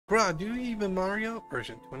Bruh, do you even Mario?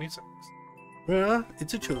 Version 26. Bruh,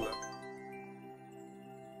 it's a chula.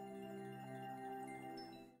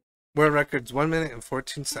 World records 1 minute and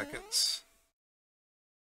 14 seconds.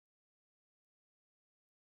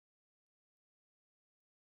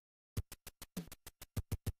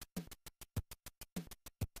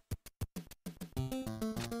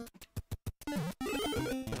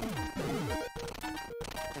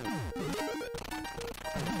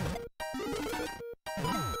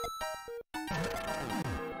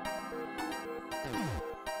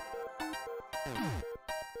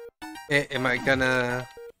 Am I gonna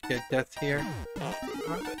get death here?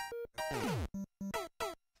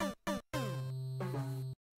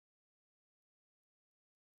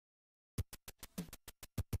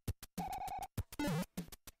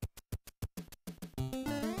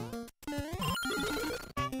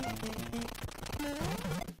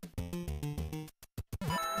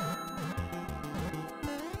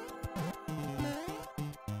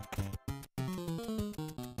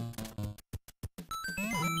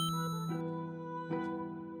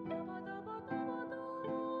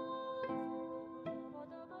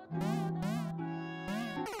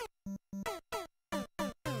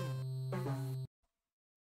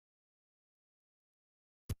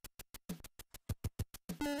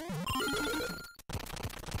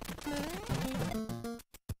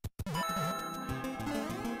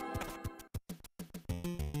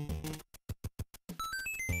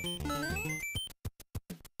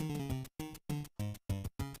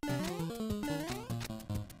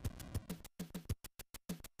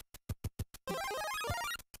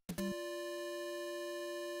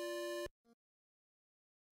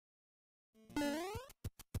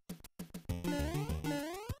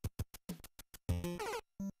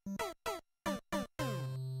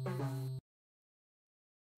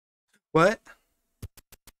 What?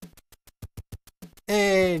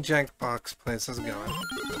 Hey, Jackbox Place, how's it going?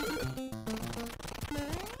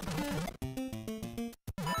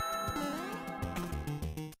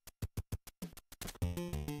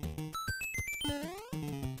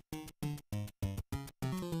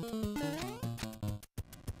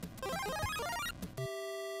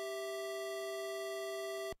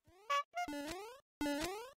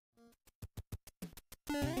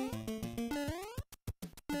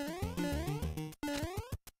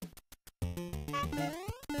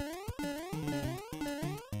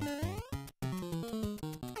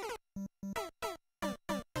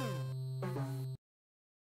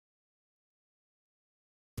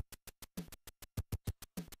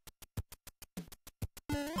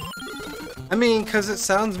 I mean, because it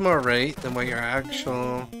sounds more right than what your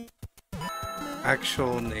actual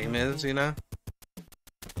name is, you know?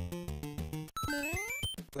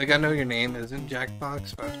 Like, I know your name isn't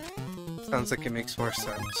Jackbox, but it sounds like it makes more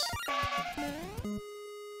sense.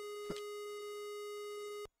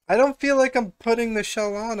 I don't feel like I'm putting the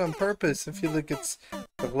shell on purpose. I feel like it's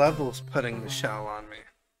the levels putting the shell on me.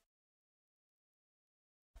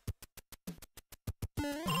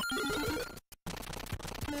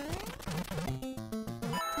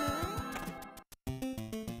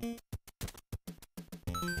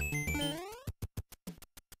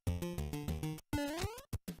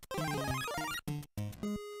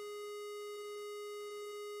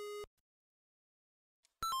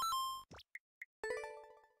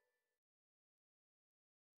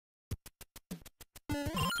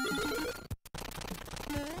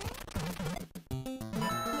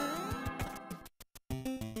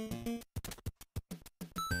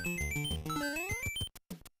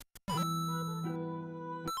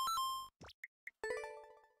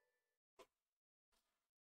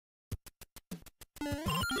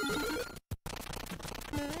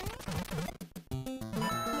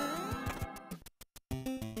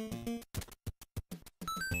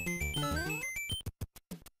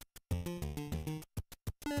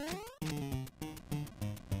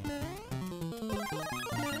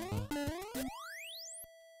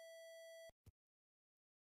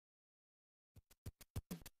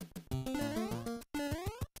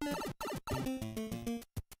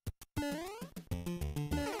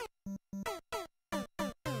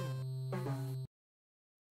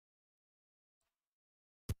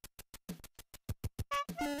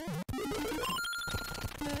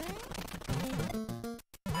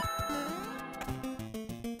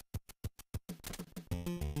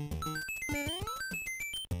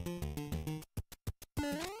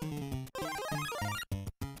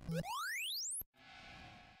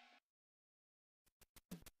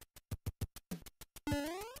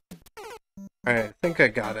 Alright, I think I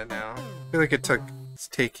got it now. I feel like it's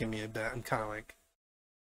taking me a bit. I'm kind of like...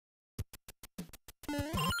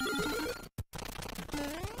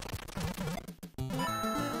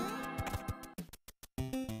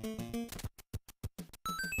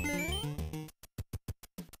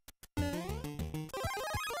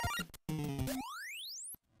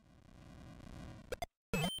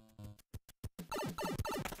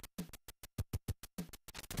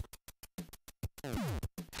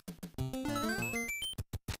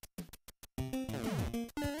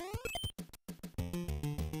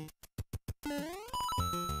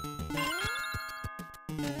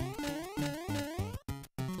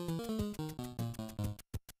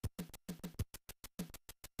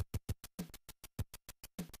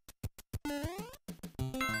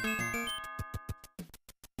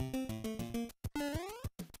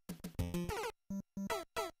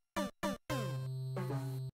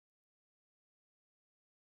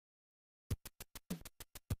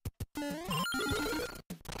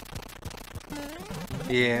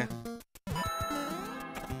 Yeah.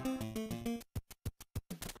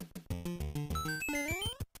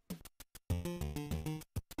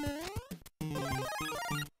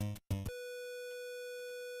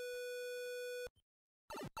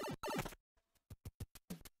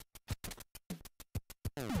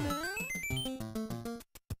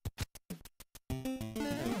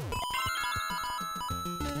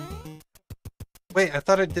 Wait, I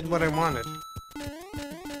thought it did what I wanted.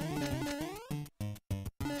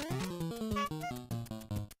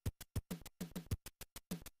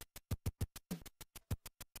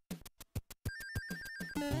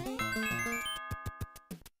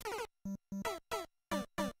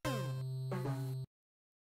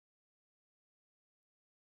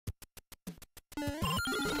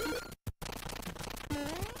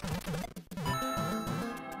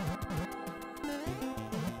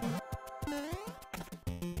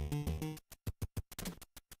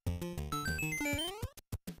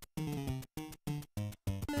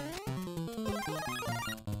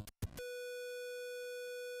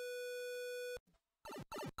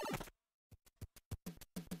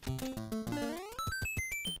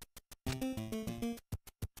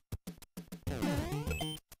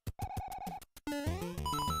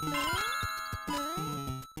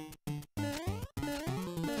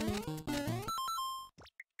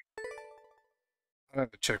 I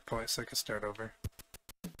have a checkpoint so I can start over.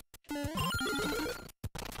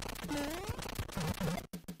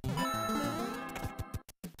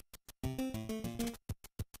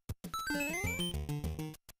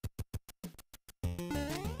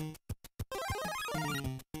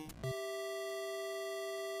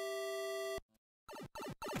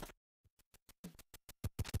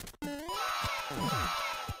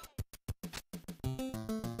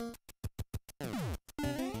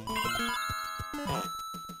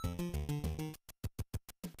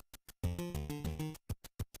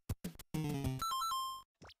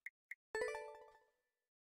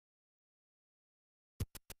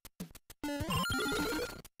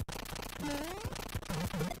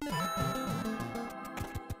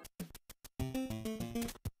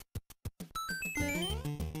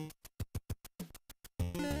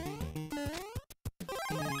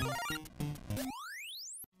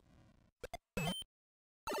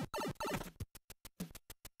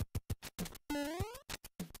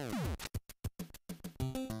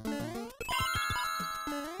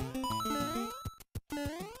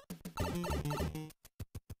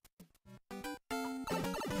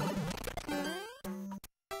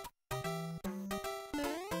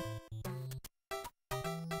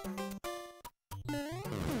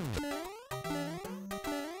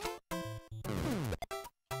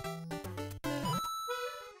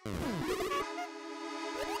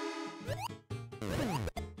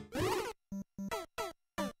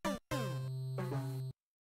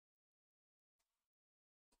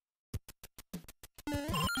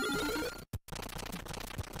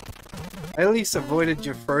 I at least avoided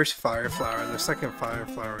your first fire flower. The second fire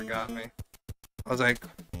flower got me. I was like,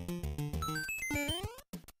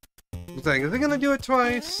 is it gonna do it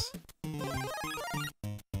twice?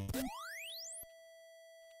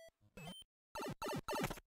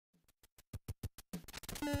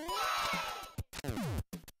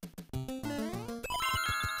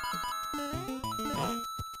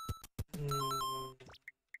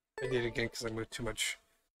 I did it again because I moved too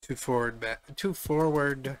far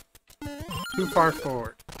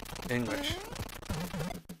forward. English.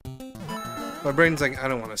 My brain's like, I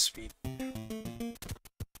don't want to speak.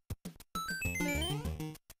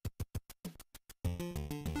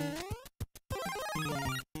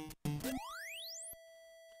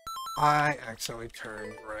 I accidentally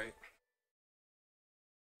turned right.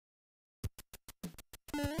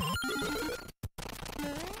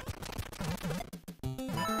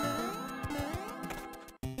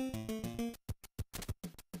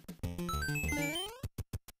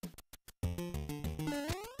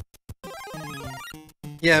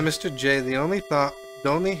 Yeah, Mr. J, the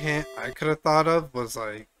only hint I could have thought of was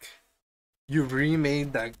like you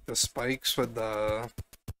remade the spikes with that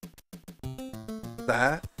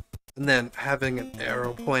and then having an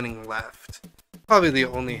arrow pointing left. Probably the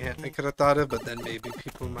only hint I could have thought of, but then maybe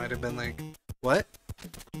people might have been like, what?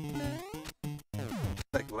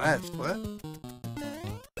 Like left, what?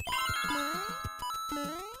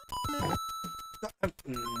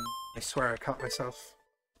 swear I caught myself.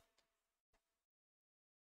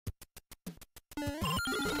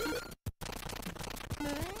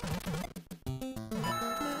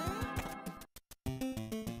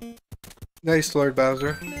 Nice, Lord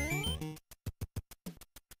Bowser.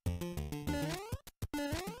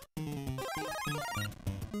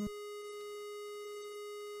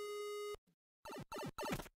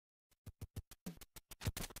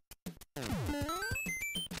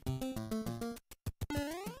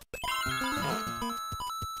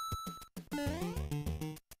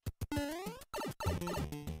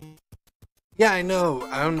 Yeah, I know.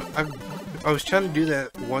 I was trying to do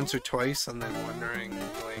that once or twice and then wondering, like...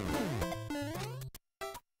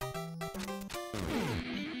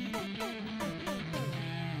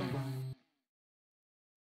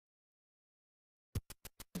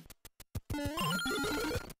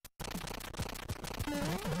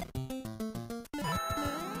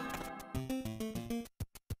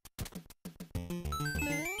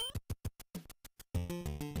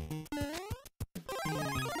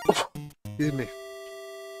 Excuse me.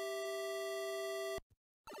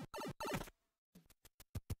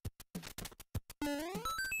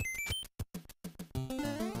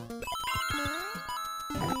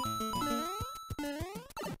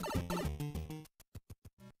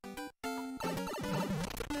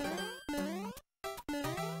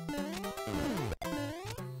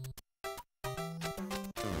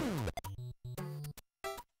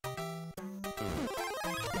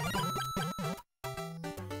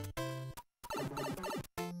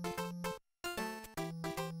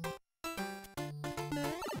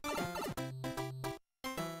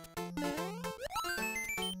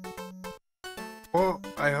 Well,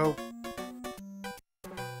 I hope...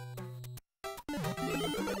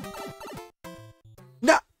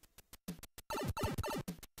 No!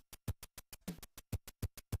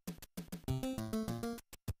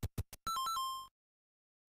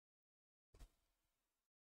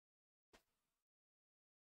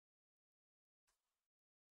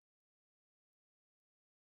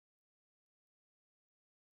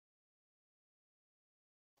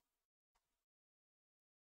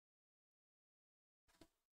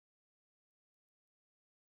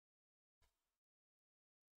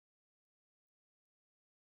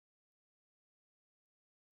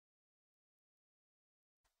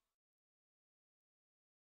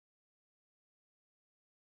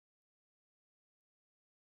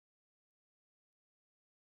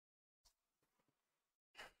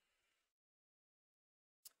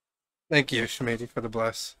 Thank you, Shmady, for the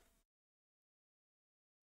bless.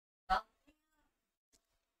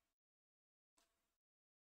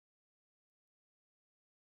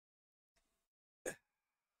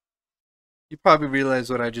 You probably realize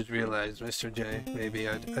what I just realized, Mr. J. Maybe,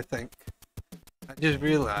 I think. I just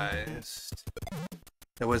realized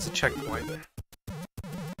there was a checkpoint.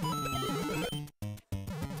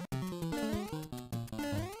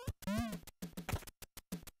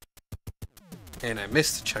 And I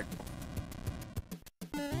missed the checkpoint.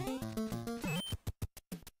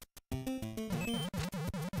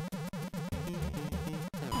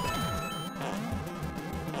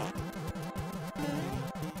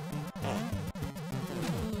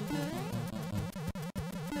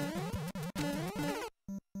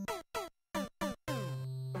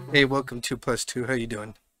 Hey, welcome 2+2. How you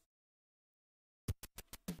doing?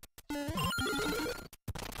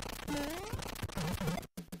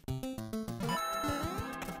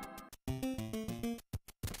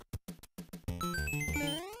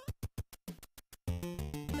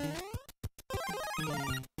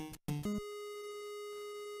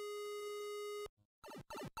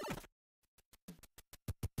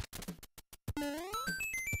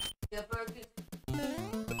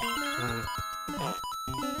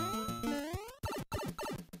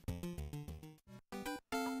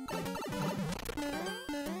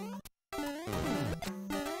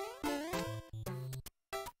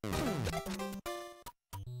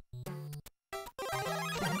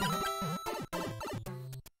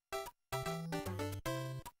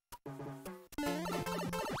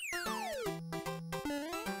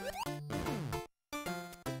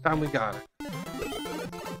 Time we got it.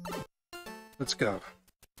 Let's go.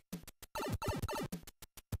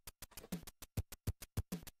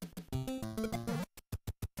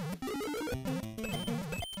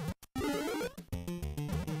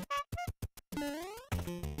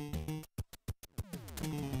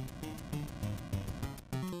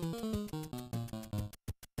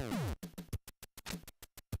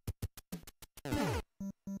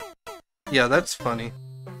 Yeah, that's funny.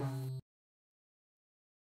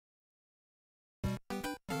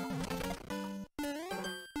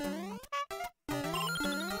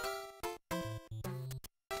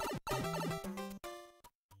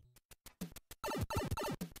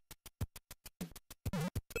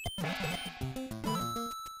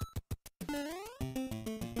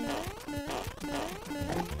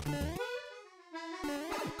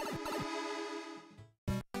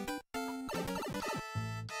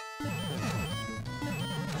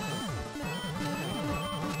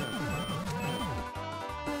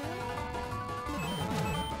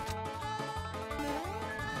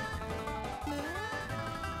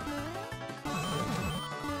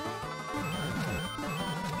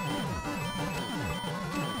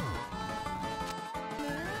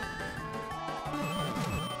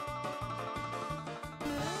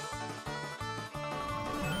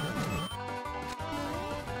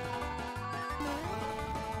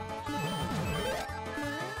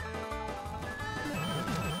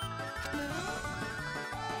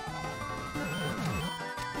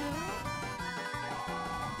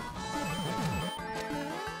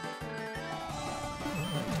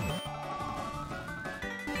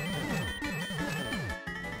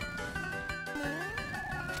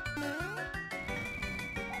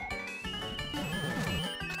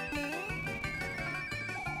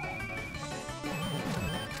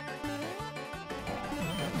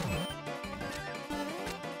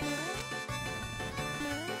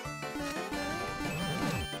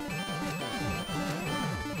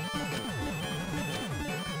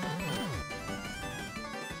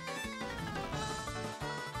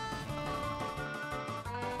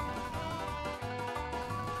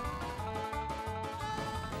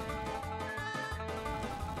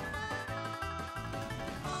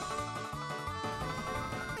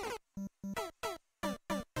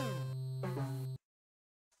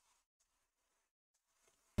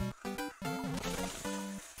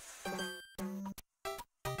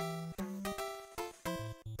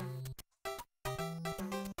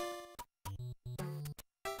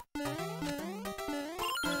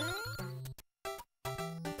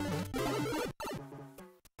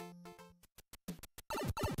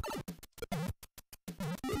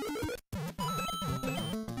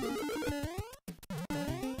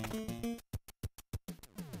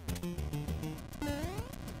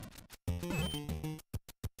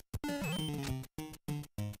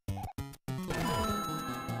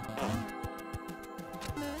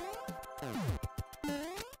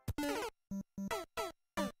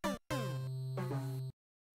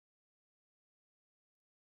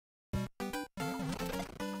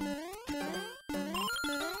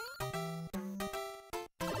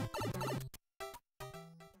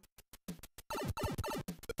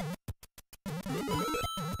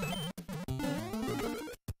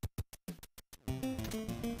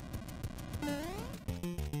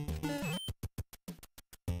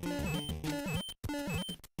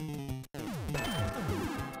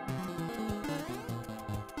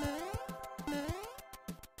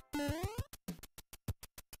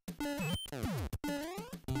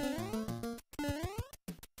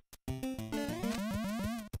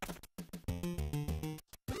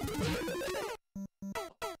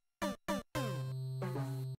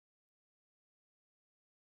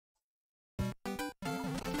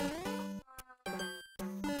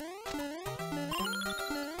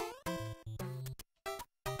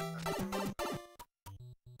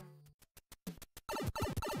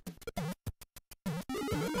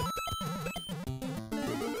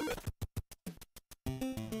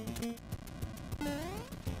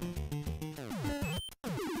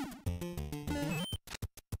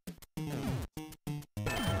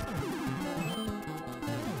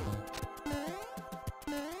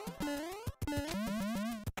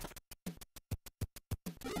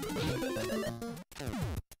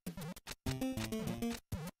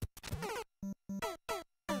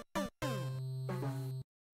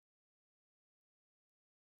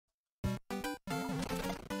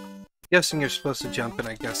 Guessing you're supposed to jump and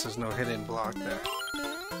I guess there's no hidden block there.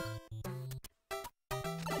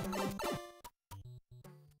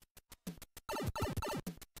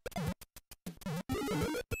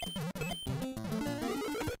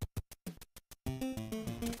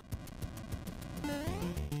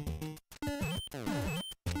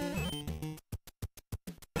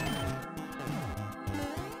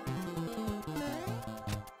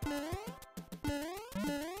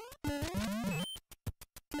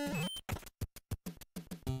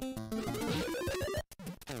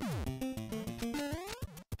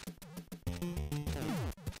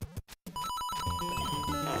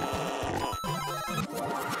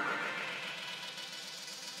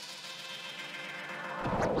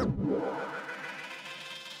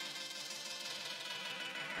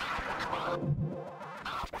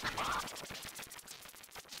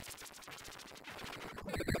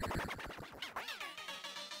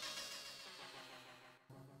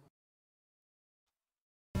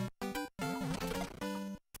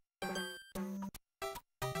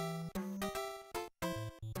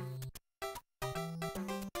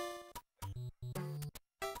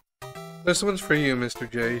 This one's for you, Mr.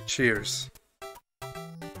 J. Cheers.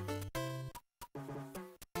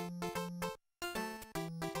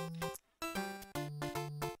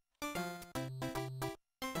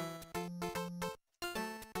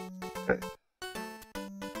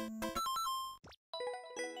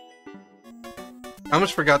 I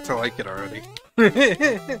almost forgot to like it already.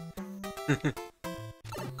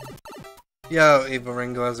 Yo, Ava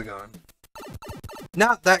Ringo, how's it going?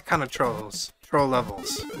 Not that kind of trolls. Troll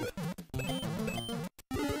levels.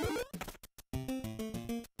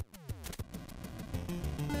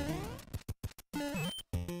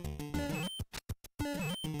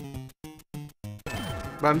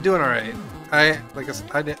 But I'm doing alright. Like I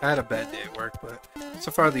said, I had a bad day at work, but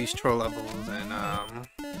so far these troll levels and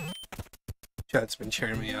chat's been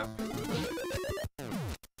cheering me up.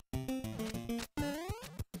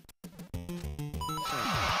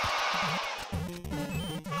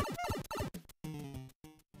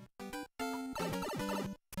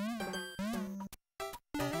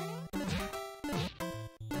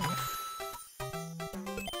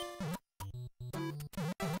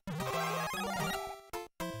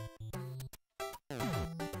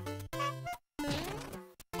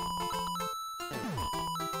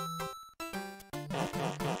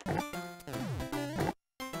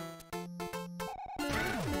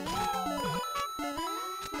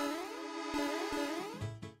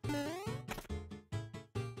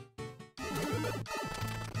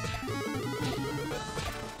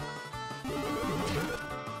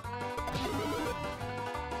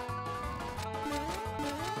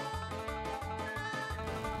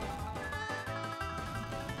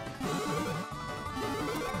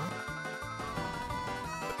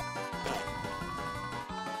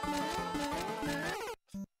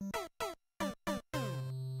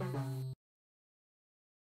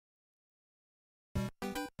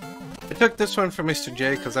 I took this one for Mr.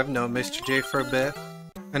 J because I've known Mr. J for a bit.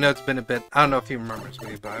 I know it's been a bit. I don't know if he remembers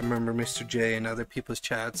me, but I remember Mr. J in other people's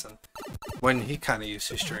chats and when he kind of used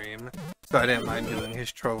to stream, so I didn't mind doing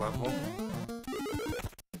his troll level.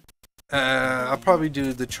 I'll probably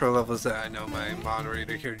do the troll levels that I know my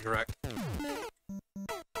moderator here direct.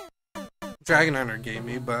 Dragon Hunter gave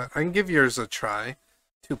me, but I can give yours a try.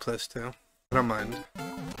 2+2. I don't mind.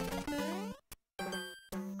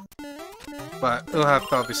 But it'll have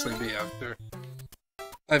to obviously be after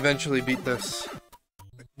I eventually beat this.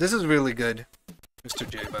 This is really good, Mr.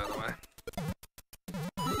 J, by the way.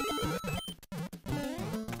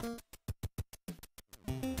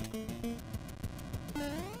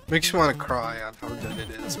 Makes you want to cry on how good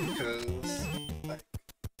it is because like,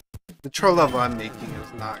 the troll level I'm making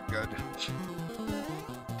is not good.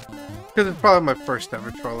 Because it's probably my first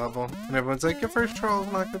ever troll level, and everyone's like, your first troll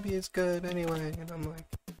is not going to be as good anyway, and I'm like,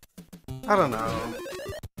 I don't know.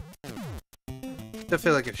 I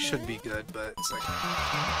feel like it should be good, but it's like,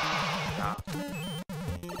 nah.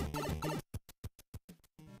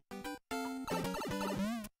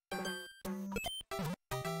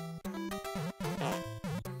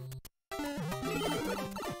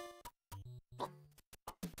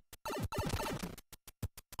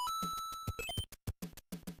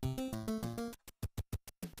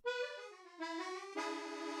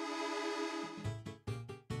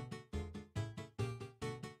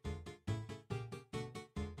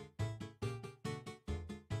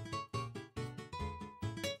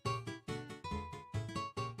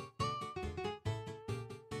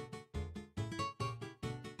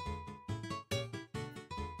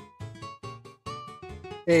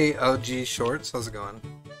 Hey, LG Shorts, how's it going?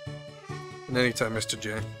 And anytime, Mr.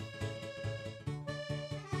 J.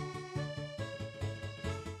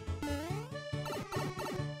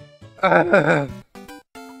 A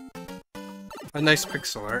nice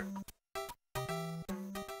pixel art.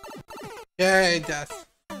 Yay, death.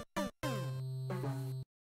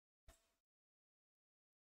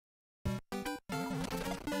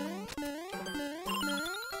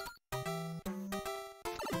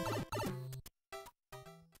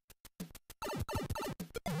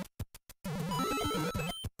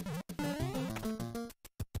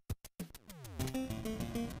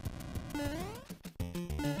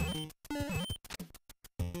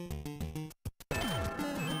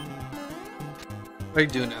 How are you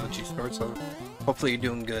doing, LG Sports? So hopefully you're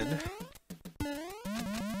doing good.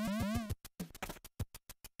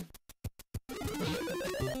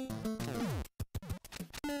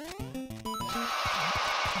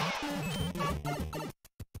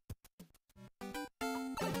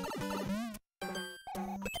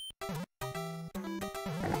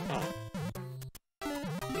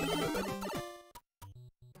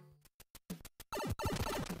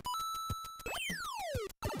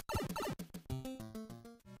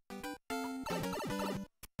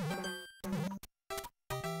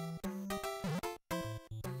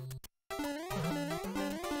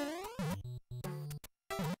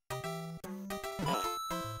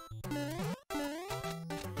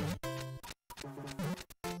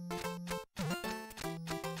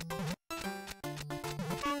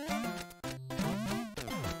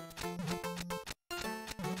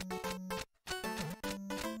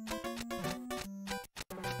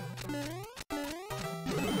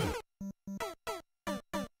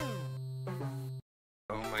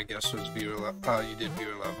 I guess was viewer level. You did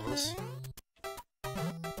viewer levels.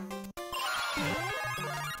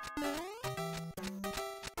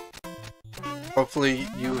 Hopefully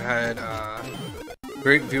you had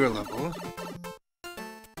great viewer level.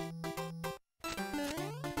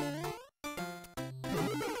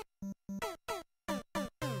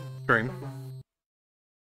 Stream.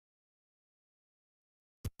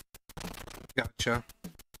 Gotcha.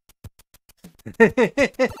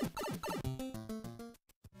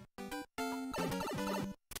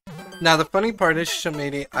 Now the funny part is,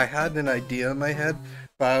 Shamady, I had an idea in my head,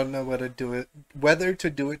 but I don't know whether to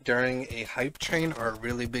do it during a hype train or a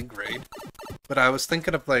really big raid. But I was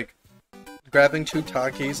thinking of like grabbing 2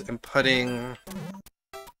 Takis and putting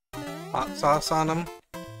hot sauce on them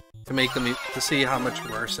to make them to see how much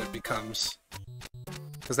worse it becomes.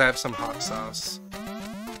 Because I have some hot sauce.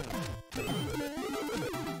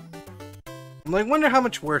 I'm like, wonder how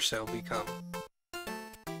much worse it'll become.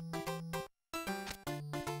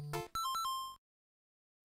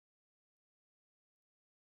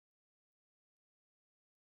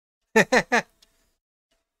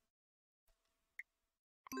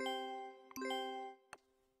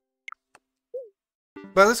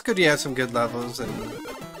 But it's good you had some good levels and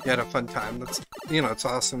you had a fun time. That's, you know, it's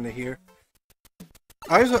awesome to hear.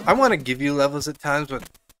 I want to give you levels at times, but...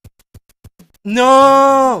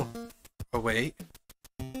 No! Oh, wait.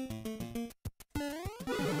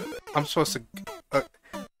 I'm supposed to...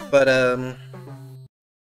 but, a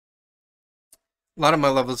lot of my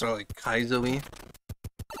levels are, like, Kaizo-y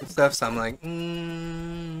and stuff, so I'm like,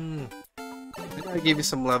 maybe I gave you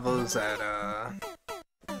some levels that,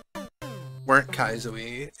 weren't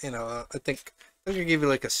Kaizo-y, you know. I think I gave you,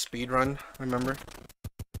 like, a speed run, remember?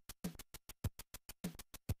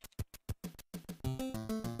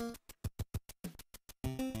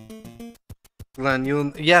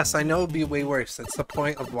 Glenn, yes, I know it'd be way worse. That's the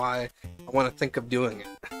point of why I want to think of doing it.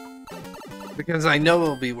 Because I know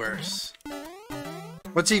it'll be worse.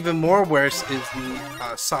 What's even more worse is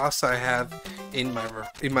the sauce I have in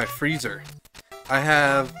my freezer. I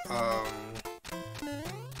have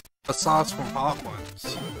a sauce from Hot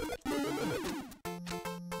Ones.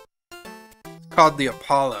 It's called the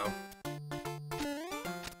Apollo.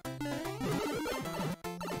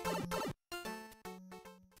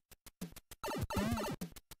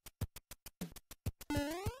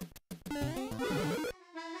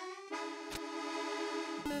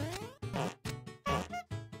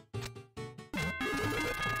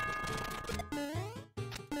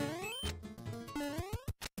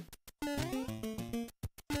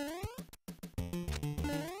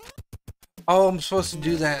 Oh, I'm supposed to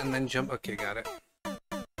do that and then jump. Okay, got it.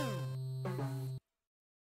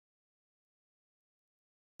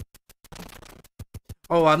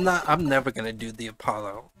 Oh, I'm never gonna do the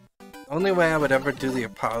Apollo. The only way I would ever do the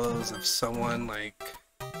Apollo is if someone, like,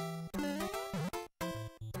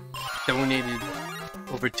 donated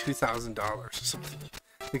over $2,000 or something.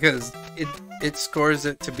 Because it scores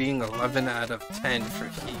it to being 11 out of 10 for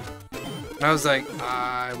heat. And I was like,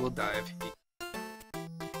 I will die of heat.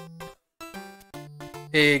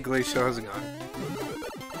 Hey Glacier, how's it going?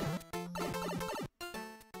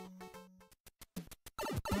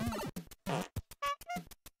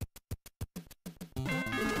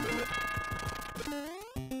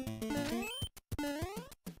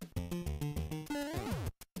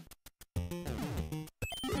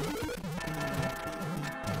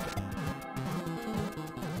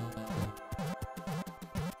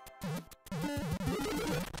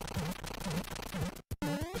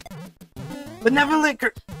 But never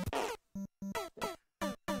liquor.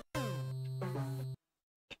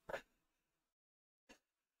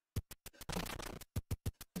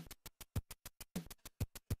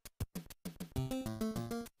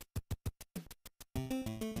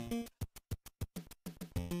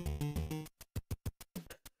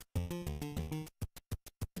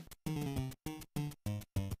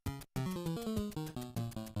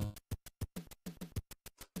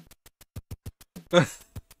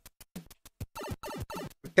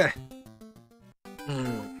 Okay.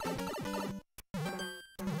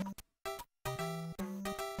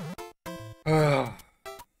 Oh.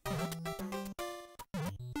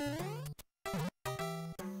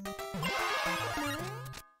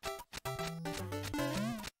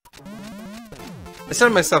 I said to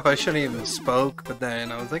myself I shouldn't even spoke, but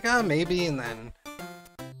then I was like, maybe, and then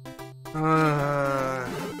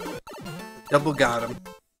double got him.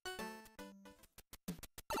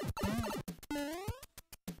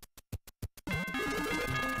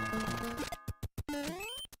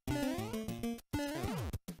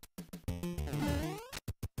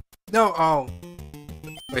 No, oh.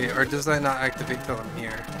 Wait, or does that not activate till I'm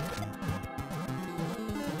here?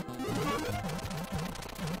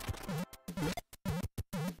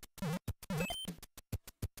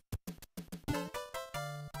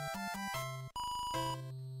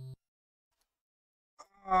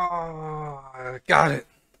 Oh, got it.